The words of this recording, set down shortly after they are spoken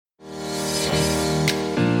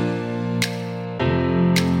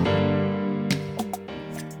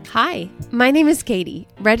Hi, my name is Katie,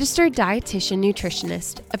 registered dietitian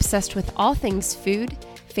nutritionist, obsessed with all things food,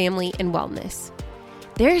 family, and wellness.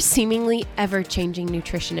 There is seemingly ever-changing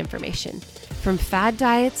nutrition information, from fad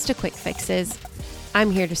diets to quick fixes.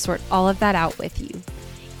 I'm here to sort all of that out with you.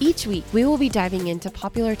 Each week, we will be diving into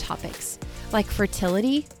popular topics like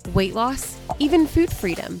fertility, weight loss, even food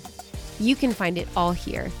freedom. You can find it all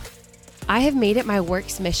here. I have made it my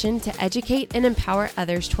work's mission to educate and empower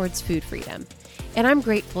others towards food freedom, and I'm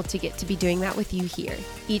grateful to get to be doing that with you here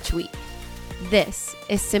each week. This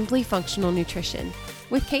is Simply Functional Nutrition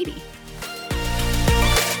with Katie.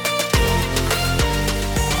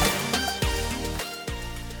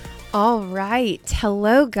 All right.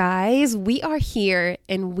 Hello, guys. We are here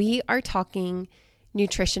and we are talking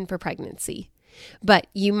nutrition for pregnancy. But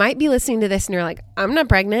you might be listening to this and you're like, I'm not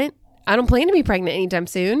pregnant. I don't plan to be pregnant anytime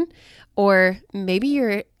soon. Or maybe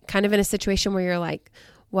you're kind of in a situation where you're like,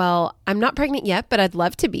 well, I'm not pregnant yet, but I'd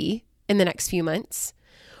love to be in the next few months.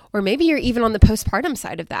 Or maybe you're even on the postpartum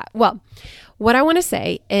side of that. Well, what I want to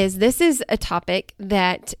say is this is a topic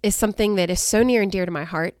that is something that is so near and dear to my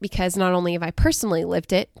heart because not only have I personally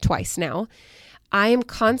lived it twice now, I am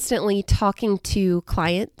constantly talking to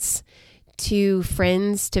clients, to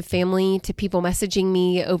friends, to family, to people messaging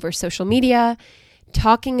me over social media,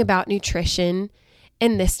 talking about nutrition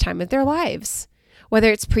in this time of their lives.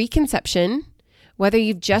 Whether it's preconception, whether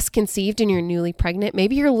you've just conceived and you're newly pregnant,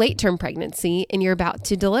 maybe you're late-term pregnancy and you're about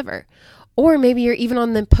to deliver, or maybe you're even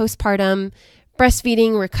on the postpartum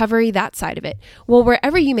breastfeeding recovery, that side of it. Well,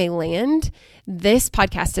 wherever you may land, this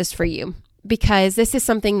podcast is for you because this is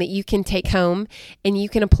something that you can take home and you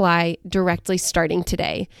can apply directly starting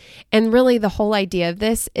today. And really the whole idea of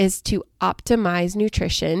this is to optimize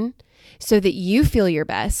nutrition so that you feel your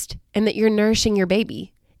best and that you're nourishing your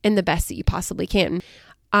baby in the best that you possibly can.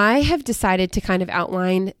 I have decided to kind of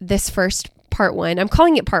outline this first part one. I'm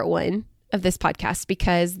calling it part one of this podcast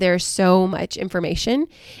because there's so much information.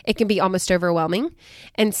 It can be almost overwhelming.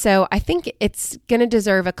 And so I think it's going to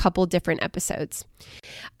deserve a couple different episodes.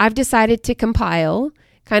 I've decided to compile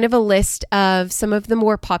kind of a list of some of the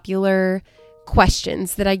more popular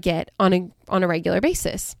questions that I get on a regular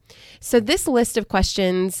basis. So this list of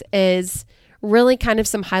questions is really kind of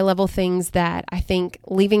some high level things that I think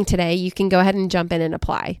leaving today, you can go ahead and jump in and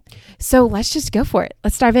apply. So let's just go for it.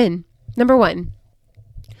 Let's dive in. Number one,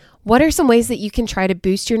 what are some ways that you can try to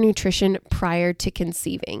boost your nutrition prior to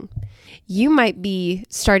conceiving? You might be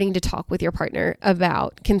starting to talk with your partner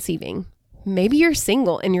about conceiving. Maybe you're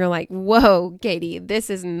single and you're like, whoa, Katie,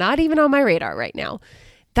 this is not even on my radar right now.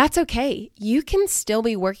 That's okay. You can still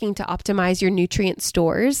be working to optimize your nutrient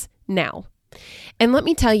stores now. And let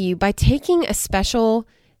me tell you, by taking a special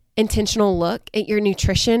intentional look at your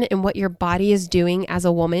nutrition and what your body is doing as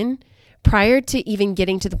a woman, prior to even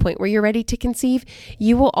getting to the point where you're ready to conceive,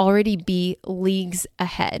 you will already be leagues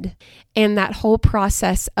ahead. And that whole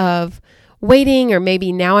process of waiting, or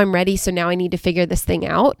maybe now I'm ready, so now I need to figure this thing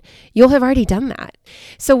out, you'll have already done that.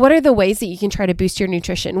 So what are the ways that you can try to boost your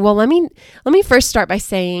nutrition? Well, let me first start by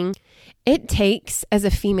saying it takes, as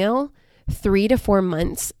a female, 3 to 4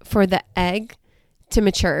 months for the egg to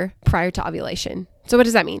mature prior to ovulation. So what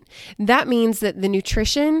does that mean? That means that the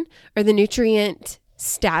nutrition or the nutrient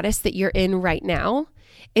status that you're in right now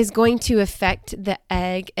is going to affect the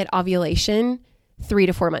egg at ovulation 3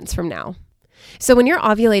 to 4 months from now. So when you're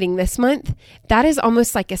ovulating this month, that is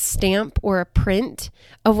almost like a stamp or a print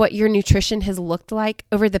of what your nutrition has looked like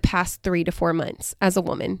over the past 3 to 4 months as a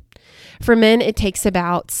woman. For men, it takes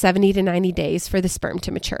about 70 to 90 days for the sperm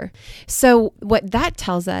to mature. So what that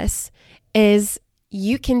tells us is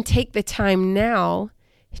you can take the time now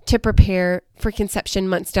to prepare for conception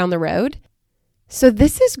months down the road. So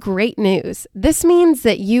this is great news. This means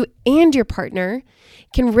that you and your partner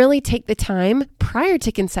can really take the time prior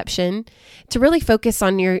to conception to really focus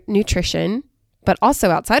on your nutrition, but also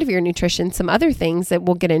outside of your nutrition, some other things that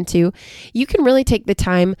we'll get into. You can really take the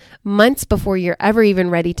time months before you're ever even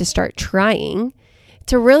ready to start trying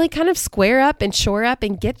to really kind of square up and shore up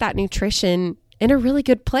and get that nutrition in a really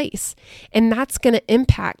good place. And that's going to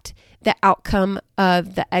impact the outcome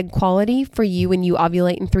of the egg quality for you when you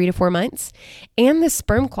ovulate in 3 to 4 months, and the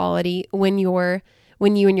sperm quality when you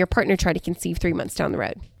and your partner try to conceive 3 months down the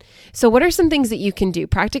road. So what are some things that you can do,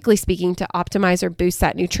 practically speaking, to optimize or boost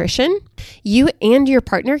that nutrition? You and your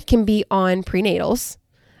partner can be on prenatals.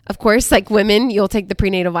 Of course, like women, you'll take the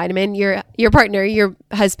prenatal vitamin. Your partner, your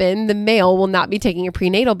husband, the male will not be taking a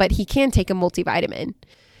prenatal, but he can take a multivitamin.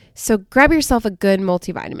 So grab yourself a good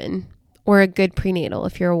multivitamin or a good prenatal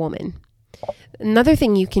if you're a woman. Another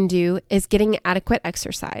thing you can do is getting adequate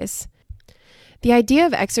exercise. The idea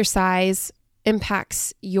of exercise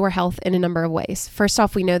impacts your health in a number of ways. First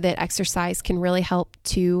off, we know that exercise can really help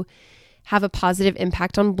to have a positive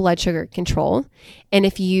impact on blood sugar control. And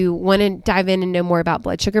if you want to dive in and know more about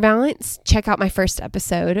blood sugar balance, check out my first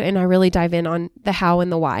episode, and I really dive in on the how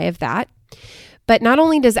and the why of that. But not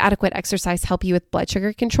only does adequate exercise help you with blood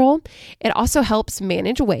sugar control, it also helps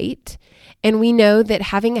manage weight. And we know that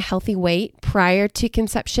having a healthy weight prior to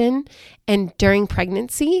conception and during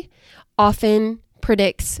pregnancy often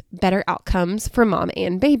predicts better outcomes for mom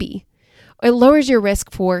and baby. It lowers your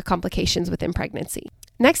risk for complications within pregnancy.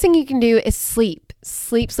 Next thing you can do is sleep.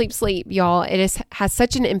 Sleep, sleep, sleep, y'all. It has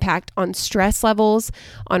such an impact on stress levels,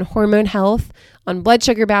 on hormone health, on blood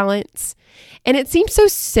sugar balance. And it seems so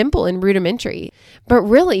simple and rudimentary, but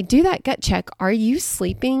really do that gut check. Are you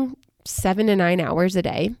sleeping 7 to 9 hours a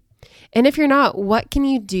day? And if you're not, what can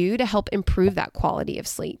you do to help improve that quality of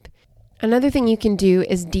sleep? Another thing you can do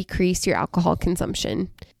is decrease your alcohol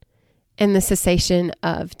consumption and the cessation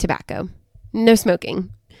of tobacco. No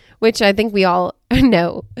smoking, which I think we all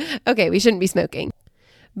know. Okay, we shouldn't be smoking.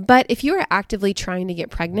 But if you are actively trying to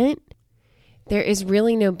get pregnant, there is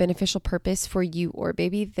really no beneficial purpose for you or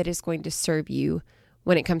baby that is going to serve you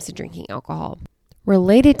when it comes to drinking alcohol.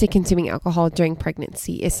 Related to consuming alcohol during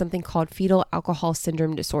pregnancy is something called fetal alcohol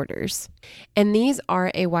syndrome disorders. And these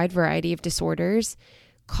are a wide variety of disorders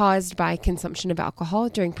caused by consumption of alcohol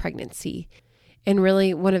during pregnancy. And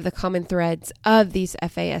really, one of the common threads of these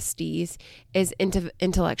FASDs is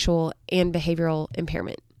intellectual and behavioral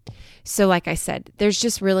impairment. So like I said, there's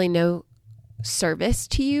just really no service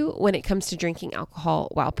to you when it comes to drinking alcohol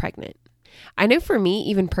while pregnant. I know for me,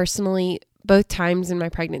 even personally, both times in my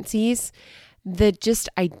pregnancies, the just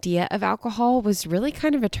idea of alcohol was really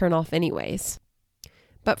kind of a turnoff anyways.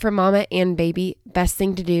 But for mama and baby, best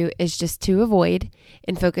thing to do is just to avoid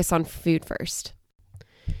and focus on food first.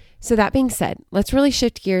 So that being said, let's really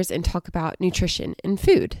shift gears and talk about nutrition and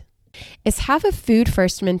food. Is have a food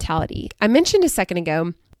first mentality. I mentioned a second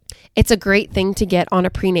ago, it's a great thing to get on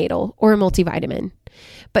a prenatal or a multivitamin,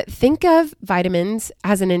 but think of vitamins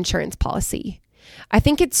as an insurance policy. I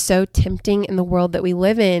think it's so tempting in the world that we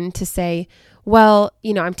live in to say, well,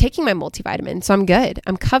 I'm taking my multivitamin, so I'm good,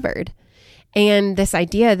 I'm covered. And this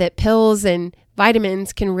idea that pills and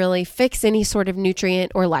vitamins can really fix any sort of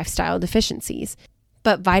nutrient or lifestyle deficiencies.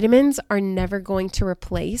 But vitamins are never going to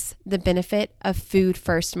replace the benefit of food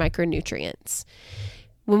first micronutrients.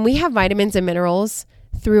 When we have vitamins and minerals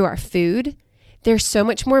through our food, they're so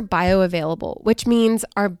much more bioavailable, which means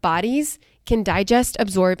our bodies can digest,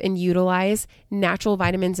 absorb, and utilize natural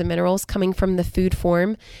vitamins and minerals coming from the food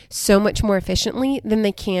form so much more efficiently than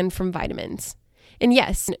they can from vitamins. And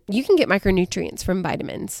yes, you can get micronutrients from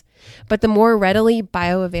vitamins, but the more readily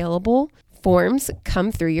bioavailable forms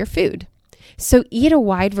come through your food. So eat a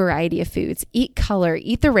wide variety of foods, eat color,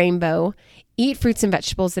 eat the rainbow, eat fruits and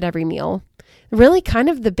vegetables at every meal. Really kind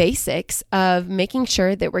of the basics of making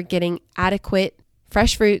sure that we're getting adequate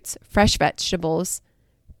fresh fruits, fresh vegetables,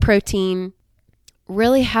 protein.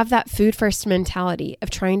 Really have that food first mentality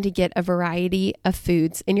of trying to get a variety of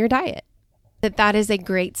foods in your diet. That is a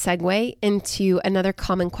great segue into another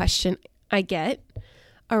common question I get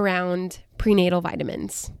around prenatal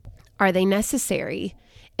vitamins. Are they necessary?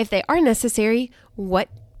 If they are necessary, what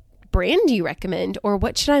brand do you recommend, or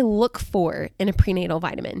what should I look for in a prenatal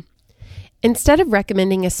vitamin? Instead of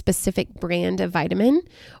recommending a specific brand of vitamin,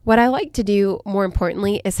 what I like to do, more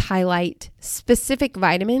importantly, is highlight specific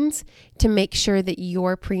vitamins to make sure that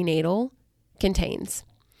your prenatal contains.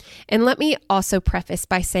 And let me also preface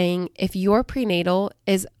by saying if your prenatal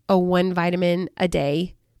is a 1 vitamin a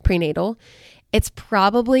day prenatal, it's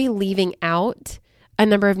probably leaving out a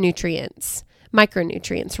number of nutrients,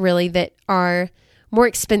 micronutrients really, that are more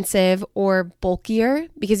expensive or bulkier.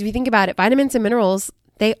 Because if you think about it, vitamins and minerals,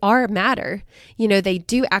 they are matter. They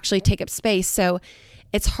do actually take up space. So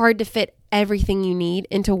it's hard to fit everything you need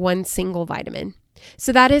into one single vitamin.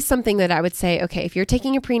 So that is something that I would say, okay, if you're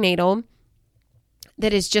taking a prenatal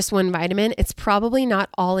that is just 1 vitamin, it's probably not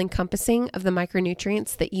all encompassing of the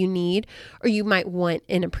micronutrients that you need or you might want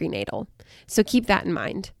in a prenatal. So keep that in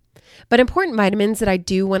mind. But important vitamins that I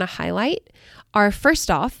do want to highlight are, first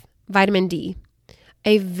off, vitamin D.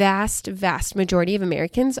 A vast, vast majority of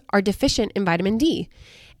Americans are deficient in vitamin D.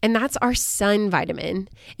 And that's our sun vitamin.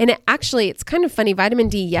 And it's kind of funny. Vitamin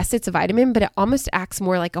D, yes, it's a vitamin, but it almost acts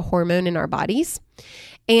more like a hormone in our bodies.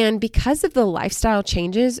 And because of the lifestyle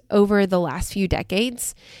changes over the last few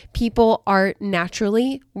decades, people are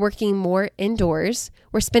naturally working more indoors.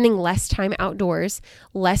 We're spending less time outdoors,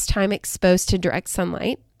 less time exposed to direct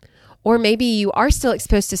sunlight. Or maybe you are still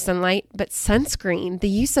exposed to sunlight, but sunscreen, the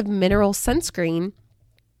use of mineral sunscreen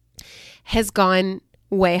has gone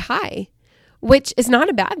way high. which is not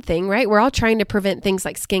a bad thing, right? We're all trying to prevent things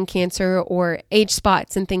like skin cancer or age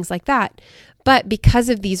spots and things like that. But because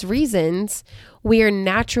of these reasons, we are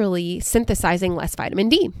naturally synthesizing less vitamin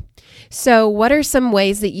D. So what are some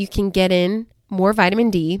ways that you can get in more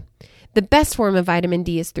vitamin D? The best form of vitamin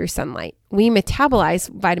D is through sunlight. We metabolize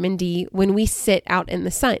vitamin D when we sit out in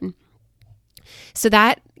the sun. So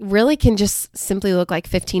that really can just simply look like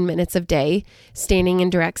 15 minutes of day standing in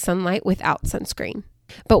direct sunlight without sunscreen.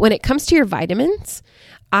 But when it comes to your vitamins,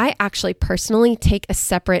 I actually personally take a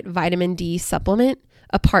separate vitamin D supplement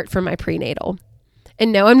apart from my prenatal.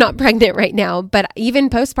 And no, I'm not pregnant right now, but even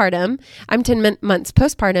postpartum, I'm 10 months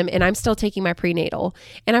postpartum and I'm still taking my prenatal.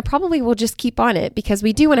 And I probably will just keep on it because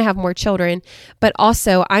we do want to have more children, but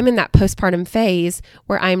also I'm in that postpartum phase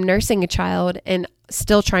where I'm nursing a child and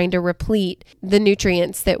still trying to replete the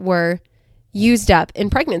nutrients that were used up in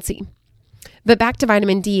pregnancy. But back to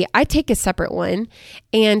vitamin D, I take a separate one,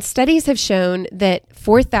 and studies have shown that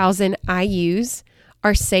 4,000 IUs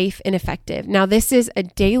are safe and effective. Now, this is a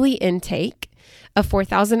daily intake of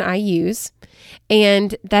 4,000 IUs,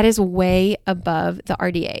 and that is way above the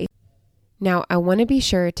RDA. Now, I want to be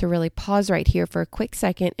sure to really pause right here for a quick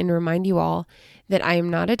second and remind you all that I am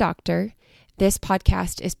not a doctor. This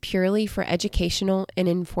podcast is purely for educational and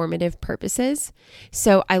informative purposes.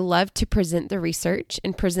 So I love to present the research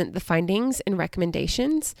and present the findings and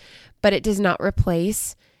recommendations, but it does not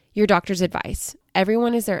replace your doctor's advice.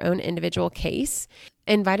 Everyone is their own individual case,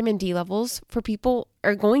 and vitamin D levels for people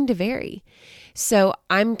are going to vary. So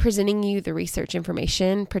I'm presenting you the research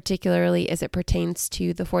information, particularly as it pertains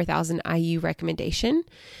to the 4,000 IU recommendation.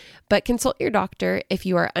 But consult your doctor if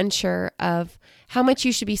you are unsure of how much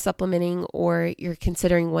you should be supplementing or you're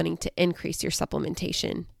considering wanting to increase your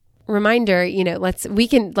supplementation. Reminder, let's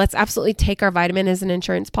absolutely take our vitamin as an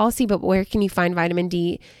insurance policy, but where can you find vitamin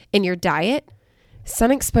D in your diet?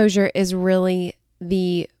 Sun exposure is really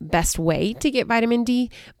the best way to get vitamin D,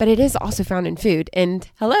 but it is also found in food. And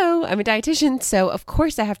hello, I'm a dietitian, so of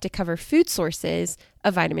course I have to cover food sources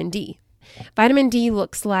of vitamin D. Vitamin D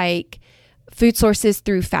looks like food sources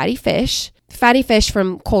through fatty fish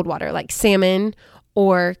from cold water, like salmon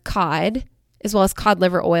or cod, as well as cod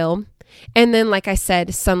liver oil. And then, like I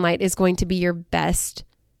said, sunlight is going to be your best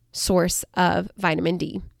source of vitamin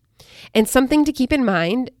D. And something to keep in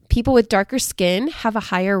mind, people with darker skin have a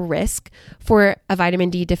higher risk for a vitamin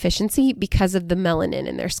D deficiency because of the melanin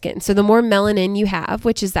in their skin. So the more melanin you have,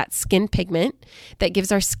 which is that skin pigment that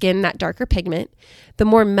gives our skin that darker pigment, the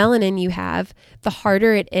more melanin you have, the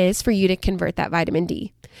harder it is for you to convert that vitamin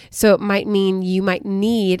D. So it might mean you might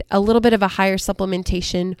need a little bit of a higher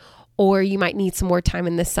supplementation, or you might need some more time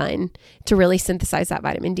in the sun to really synthesize that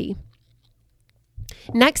vitamin D.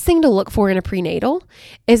 Next thing to look for in a prenatal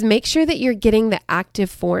is make sure that you're getting the active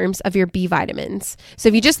forms of your B vitamins. So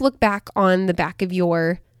if you just look back on the back of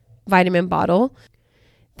your vitamin bottle,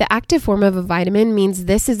 the active form of a vitamin means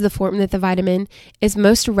this is the form that the vitamin is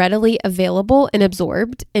most readily available and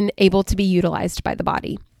absorbed and able to be utilized by the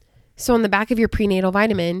body. So on the back of your prenatal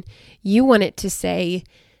vitamin, you want it to say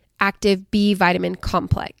active B vitamin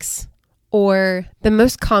complex, or the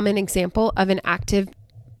most common example of an active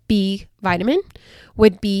B vitamin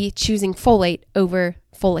would be choosing folate over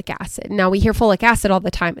folic acid. Now, we hear folic acid all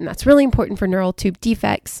the time, and that's really important for neural tube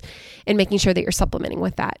defects and making sure that you're supplementing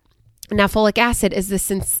with that. Now, folic acid is the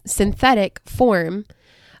synthetic form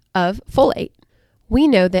of folate. We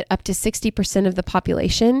know that up to 60% of the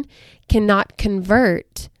population cannot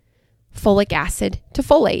convert folic acid to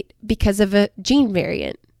folate because of a gene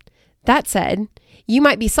variant. That said, you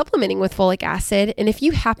might be supplementing with folic acid, and if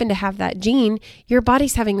you happen to have that gene, your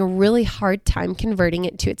body's having a really hard time converting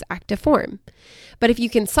it to its active form. But if you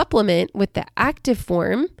can supplement with the active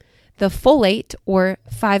form, the folate or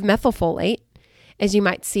 5-methylfolate, as you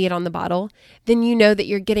might see it on the bottle, then you know that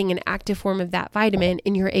you're getting an active form of that vitamin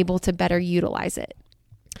and you're able to better utilize it.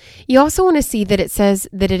 You also want to see that it says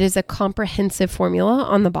that it is a comprehensive formula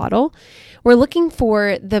on the bottle. We're looking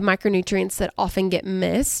for the micronutrients that often get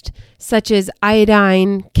missed, such as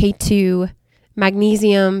iodine, K2,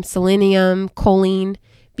 magnesium, selenium, choline,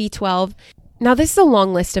 B12. Now, this is a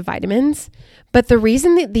long list of vitamins, but the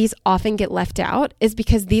reason that these often get left out is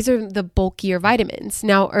because these are the bulkier vitamins.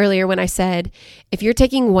 Now, earlier when I said, if you're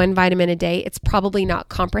taking one vitamin a day, it's probably not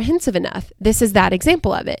comprehensive enough. This is that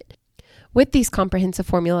example of it. With these comprehensive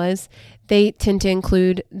formulas, they tend to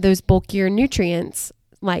include those bulkier nutrients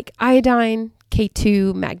like iodine,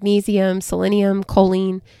 K2, magnesium, selenium,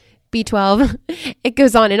 choline, B12. It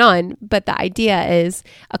goes on and on. But the idea is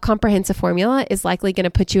a comprehensive formula is likely going to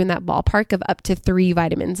put you in that ballpark of up to 3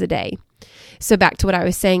 vitamins a day. So back to what I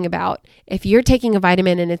was saying about if you're taking a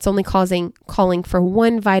vitamin and it's only calling for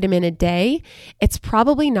 1 vitamin a day, it's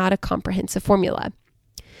probably not a comprehensive formula.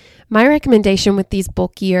 My recommendation with these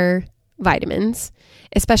bulkier vitamins,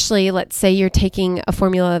 especially let's say you're taking a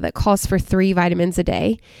formula that calls for 3 vitamins a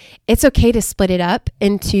day, it's okay to split it up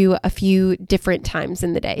into a few different times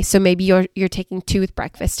in the day. So maybe you're taking 2 with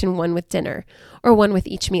breakfast and 1 with dinner, or 1 with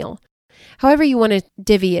each meal. However you want to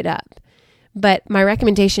divvy it up. But my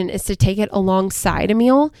recommendation is to take it alongside a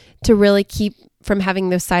meal to really keep from having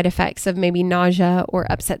those side effects of maybe nausea or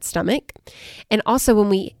upset stomach. And also when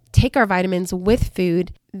we take our vitamins with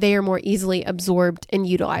food, they are more easily absorbed and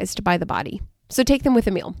utilized by the body. So take them with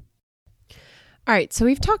a meal. All right, so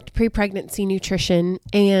we've talked pre-pregnancy nutrition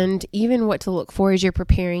and even what to look for as you're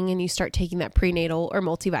preparing and you start taking that prenatal or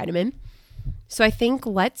multivitamin. So I think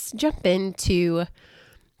let's jump into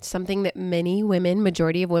something that many women,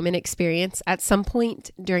 majority of women experience at some point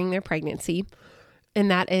during their pregnancy, and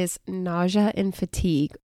that is nausea and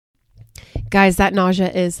fatigue. Guys, that nausea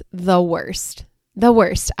is the worst. The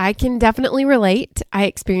worst. I can definitely relate. I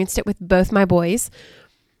experienced it with both my boys.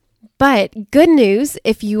 But good news,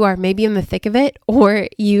 if you are maybe in the thick of it or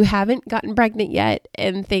you haven't gotten pregnant yet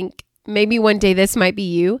and think maybe one day this might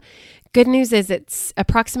be you, good news is it's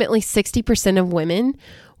approximately 60% of women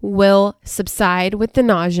will subside with the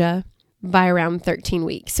nausea by around 13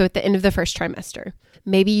 weeks. So at the end of the first trimester.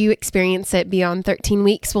 Maybe you experience it beyond 13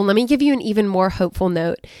 weeks. Well, let me give you an even more hopeful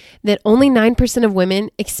note that only 9% of women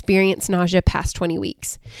experience nausea past 20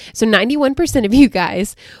 weeks. So 91% of you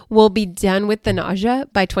guys will be done with the nausea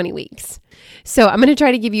by 20 weeks. So I'm going to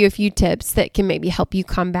try to give you a few tips that can maybe help you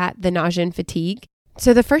combat the nausea and fatigue.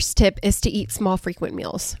 So the first tip is to eat small, frequent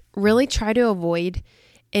meals. Really try to avoid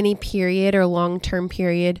any period or long-term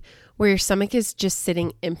period where your stomach is just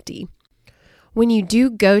sitting empty. When you do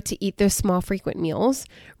go to eat those small, frequent meals,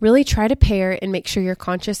 really try to pair and make sure you're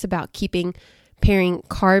conscious about pairing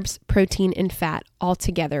carbs, protein, and fat all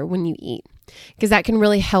together when you eat, because that can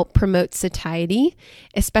really help promote satiety,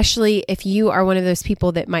 especially if you are one of those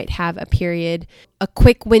people that might have a period, a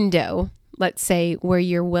quick window, let's say, where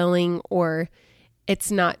you're willing or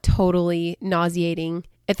it's not totally nauseating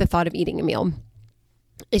at the thought of eating a meal.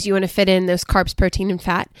 Is you want to fit in those carbs, protein, and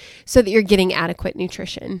fat so that you're getting adequate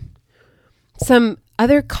nutrition. Some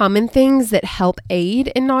other common things that help aid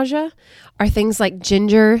in nausea are things like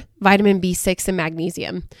ginger, vitamin B6, and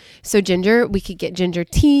magnesium. So ginger, we could get ginger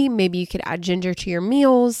tea. Maybe you could add ginger to your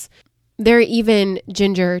meals. There are even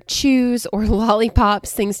ginger chews or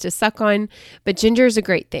lollipops, things to suck on, but ginger is a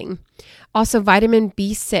great thing. Also vitamin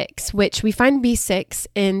B6, which we find B6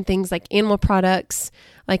 in things like animal products,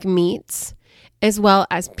 like meats, as well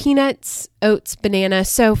as peanuts, oats, banana.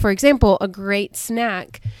 So for example, a great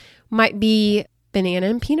snack might be banana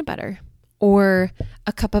and peanut butter, or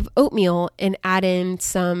a cup of oatmeal and add in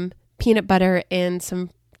some peanut butter and some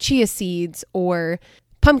chia seeds or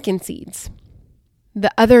pumpkin seeds.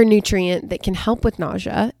 The other nutrient that can help with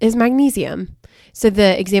nausea is magnesium. So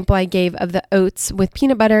the example I gave of the oats with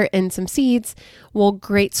peanut butter and some seeds, well,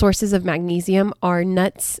 great sources of magnesium are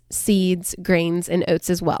nuts, seeds, grains, and oats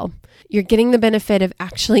as well. You're getting the benefit of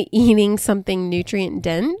actually eating something nutrient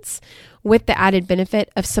dense with the added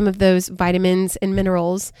benefit of some of those vitamins and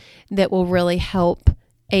minerals that will really help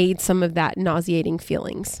aid some of that nauseating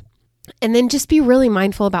feelings. And then just be really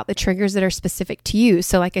mindful about the triggers that are specific to you.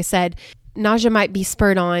 So like I said, nausea might be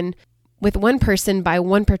spurred on with one person by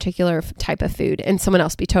one particular type of food and someone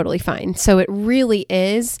else be totally fine. So it really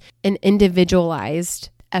is an individualized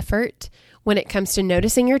effort when it comes to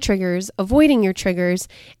noticing your triggers, avoiding your triggers,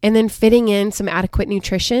 and then fitting in some adequate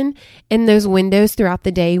nutrition in those windows throughout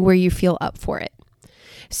the day where you feel up for it.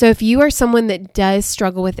 So if you are someone that does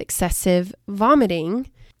struggle with excessive vomiting,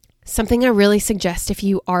 something I really suggest if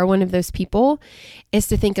you are one of those people is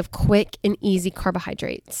to think of quick and easy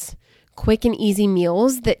carbohydrates. Quick and easy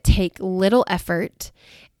meals that take little effort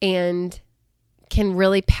and can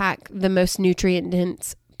really pack the most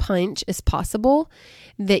nutrient-dense punch as possible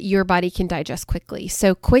that your body can digest quickly.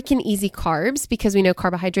 So quick and easy carbs, because we know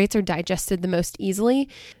carbohydrates are digested the most easily.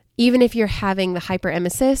 Even if you're having the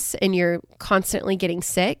hyperemesis and you're constantly getting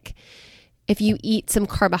sick, if you eat some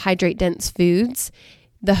carbohydrate-dense foods,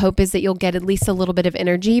 the hope is that you'll get at least a little bit of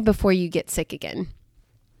energy before you get sick again.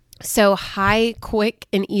 So high, quick,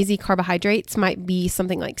 and easy carbohydrates might be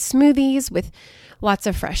something like smoothies with lots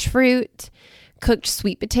of fresh fruit, cooked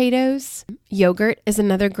sweet potatoes. Yogurt is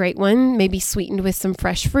another great one, maybe sweetened with some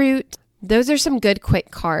fresh fruit. Those are some good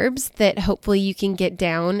quick carbs that hopefully you can get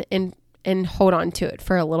down and and hold on to it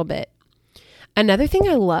for a little bit. Another thing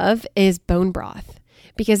I love is bone broth,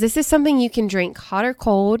 because this is something you can drink hot or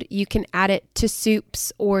cold. You can add it to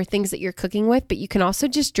soups or things that you're cooking with, but you can also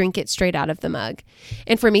just drink it straight out of the mug.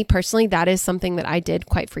 And for me personally, that is something that I did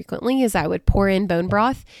quite frequently, is I would pour in bone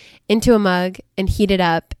broth into a mug and heat it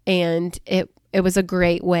up. And it was a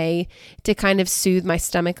great way to kind of soothe my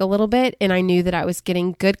stomach a little bit. And I knew that I was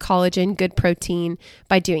getting good collagen, good protein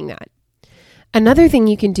by doing that. Another thing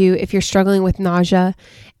you can do if you're struggling with nausea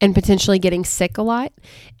and potentially getting sick a lot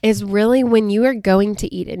is really when you are going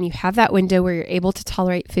to eat and you have that window where you're able to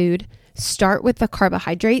tolerate food, start with the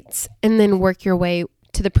carbohydrates and then work your way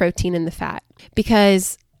to the protein and the fat.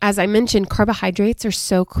 Because as I mentioned, carbohydrates are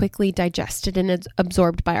so quickly digested and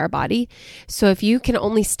absorbed by our body. So if you can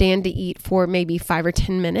only stand to eat for maybe 5 or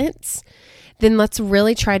 10 minutes, then let's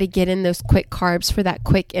really try to get in those quick carbs for that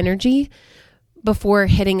quick energy before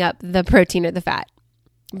hitting up the protein or the fat.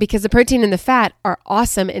 Because the protein and the fat are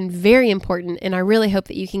awesome and very important, and I really hope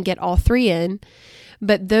that you can get all three in,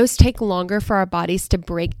 but those take longer for our bodies to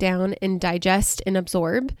break down and digest and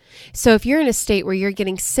absorb. So if you're in a state where you're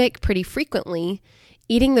getting sick pretty frequently,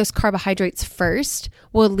 eating those carbohydrates first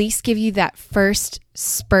will at least give you that first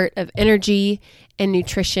spurt of energy and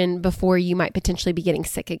nutrition before you might potentially be getting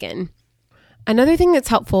sick again. Another thing that's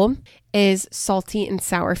helpful is salty and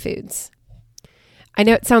sour foods. I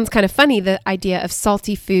know it sounds kind of funny, the idea of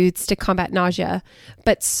salty foods to combat nausea,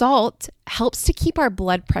 but salt helps to keep our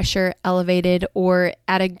blood pressure elevated or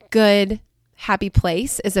at a good, happy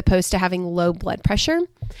place as opposed to having low blood pressure.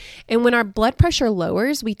 And when our blood pressure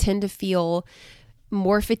lowers, we tend to feel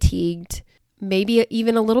more fatigued, maybe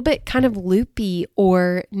even a little bit kind of loopy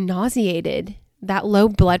or nauseated. That low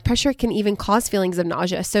blood pressure can even cause feelings of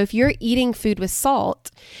nausea. So if you're eating food with salt,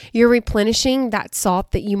 you're replenishing that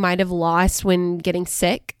salt that you might have lost when getting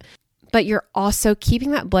sick, but you're also keeping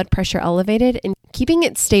that blood pressure elevated and keeping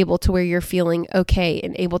it stable to where you're feeling okay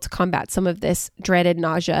and able to combat some of this dreaded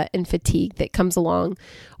nausea and fatigue that comes along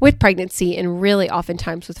with pregnancy and really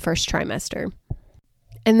oftentimes with first trimester.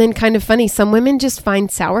 And then kind of funny, some women just find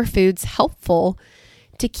sour foods helpful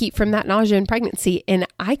to keep from that nausea in pregnancy. And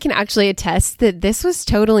I can actually attest that this was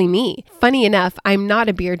totally me. Funny enough, I'm not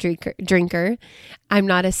a beer drinker. I'm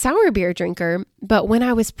not a sour beer drinker. But when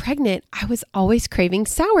I was pregnant, I was always craving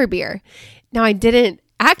sour beer. Now, I didn't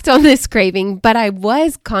act on this craving, but I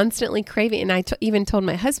was constantly craving. And I even told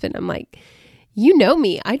my husband, I'm like, you know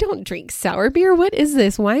me, I don't drink sour beer. What is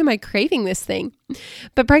this? Why am I craving this thing?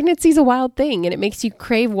 But pregnancy is a wild thing and it makes you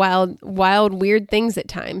crave wild, weird things at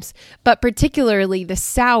times. But particularly the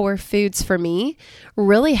sour foods for me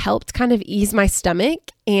really helped kind of ease my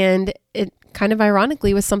stomach, and it kind of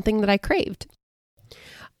ironically was something that I craved.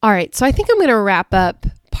 All right, so I think I'm going to wrap up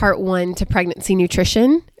part 1 to pregnancy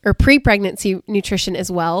nutrition, or pre-pregnancy nutrition as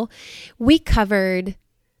well. We covered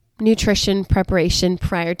nutrition preparation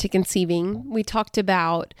prior to conceiving. We talked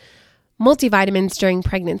about multivitamins during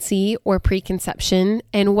pregnancy or preconception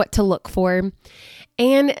and what to look for.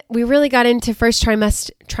 And we really got into first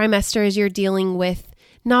trimester as you're dealing with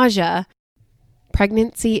nausea.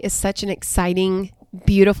 Pregnancy is such an exciting,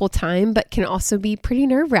 beautiful time, but can also be pretty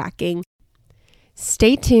nerve-wracking.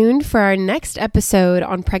 Stay tuned for our next episode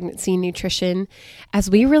on pregnancy nutrition as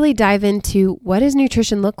we really dive into what does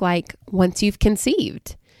nutrition look like once you've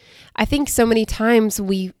conceived. I think so many times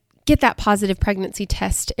we get that positive pregnancy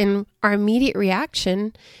test and our immediate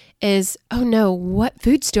reaction is, oh no, what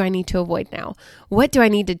foods do I need to avoid now? What do I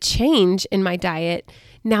need to change in my diet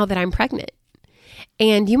now that I'm pregnant?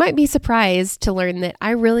 And you might be surprised to learn that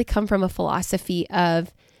I really come from a philosophy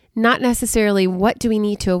of not necessarily what do we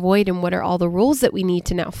need to avoid and what are all the rules that we need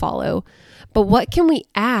to now follow, but what can we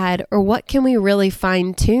add or what can we really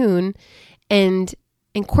fine tune and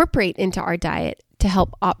incorporate into our diet to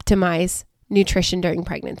help optimize nutrition during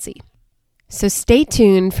pregnancy. So stay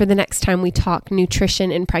tuned for the next time we talk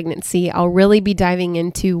nutrition in pregnancy. I'll really be diving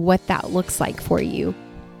into what that looks like for you.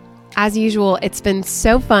 As usual, it's been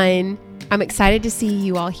so fun. I'm excited to see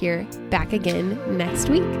you all here back again next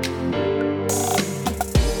week.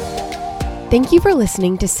 Thank you for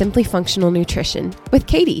listening to Simply Functional Nutrition with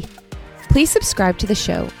Katie. Please subscribe to the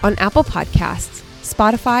show on Apple Podcasts,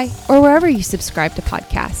 Spotify, or wherever you subscribe to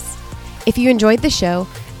podcasts. If you enjoyed the show,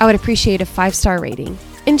 I would appreciate a 5-star rating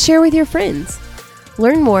and share with your friends.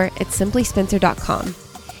 Learn more at simplyspencer.com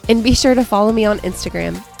and be sure to follow me on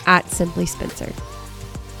Instagram @simplyspencer.